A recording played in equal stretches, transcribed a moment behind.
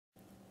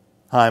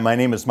Hi, my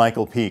name is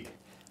Michael Peak.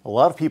 A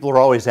lot of people are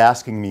always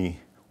asking me,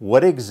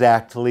 what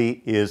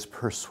exactly is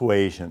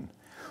persuasion?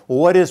 Well,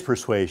 what is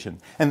persuasion?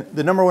 And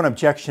the number one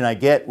objection I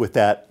get with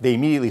that, they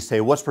immediately say,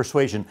 what's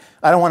persuasion?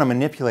 I don't want to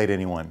manipulate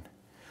anyone.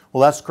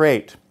 Well, that's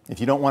great. If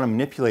you don't want to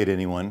manipulate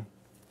anyone,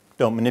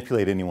 don't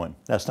manipulate anyone.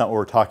 That's not what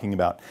we're talking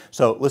about.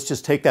 So let's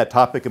just take that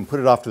topic and put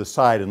it off to the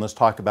side and let's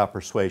talk about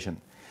persuasion.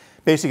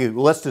 Basically,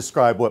 let's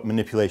describe what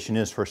manipulation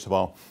is, first of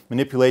all.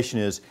 Manipulation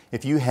is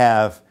if you're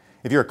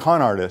a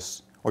con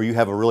artist, or you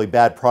have a really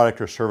bad product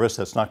or service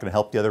that's not going to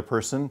help the other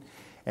person,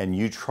 and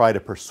you try to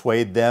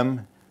persuade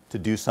them to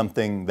do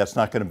something that's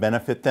not going to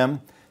benefit them,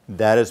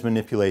 that is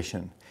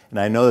manipulation. And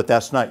I know that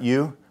that's not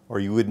you, or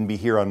you wouldn't be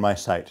here on my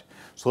site.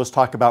 So let's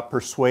talk about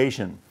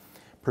persuasion.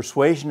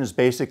 Persuasion is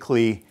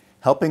basically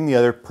helping the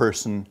other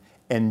person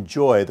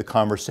enjoy the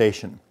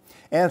conversation.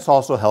 And it's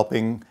also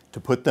helping to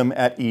put them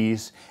at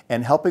ease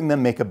and helping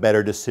them make a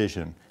better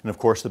decision. And of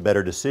course, the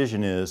better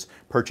decision is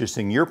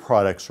purchasing your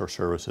products or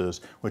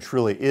services, which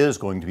really is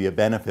going to be a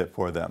benefit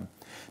for them.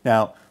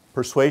 Now,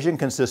 persuasion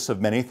consists of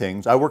many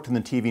things. I worked in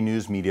the TV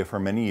news media for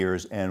many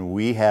years, and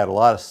we had a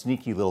lot of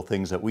sneaky little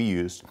things that we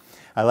used.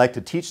 I like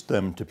to teach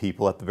them to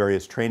people at the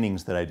various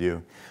trainings that I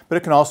do. But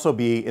it can also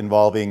be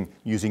involving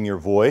using your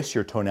voice,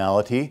 your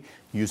tonality,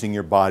 using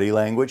your body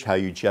language, how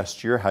you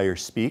gesture, how you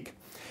speak,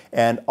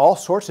 and all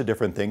sorts of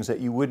different things that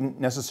you wouldn't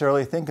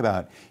necessarily think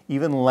about.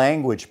 Even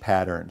language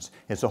patterns.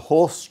 It's a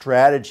whole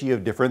strategy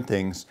of different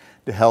things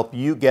to help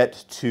you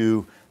get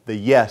to the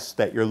yes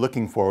that you're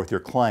looking for with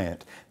your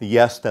client. The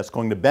yes that's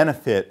going to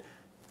benefit,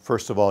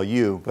 first of all,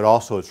 you, but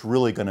also it's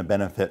really going to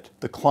benefit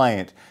the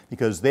client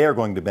because they are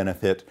going to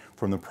benefit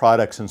from the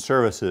products and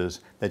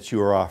services that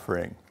you are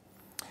offering.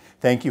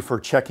 Thank you for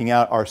checking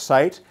out our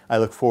site. I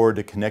look forward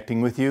to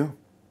connecting with you.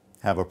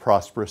 Have a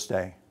prosperous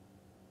day.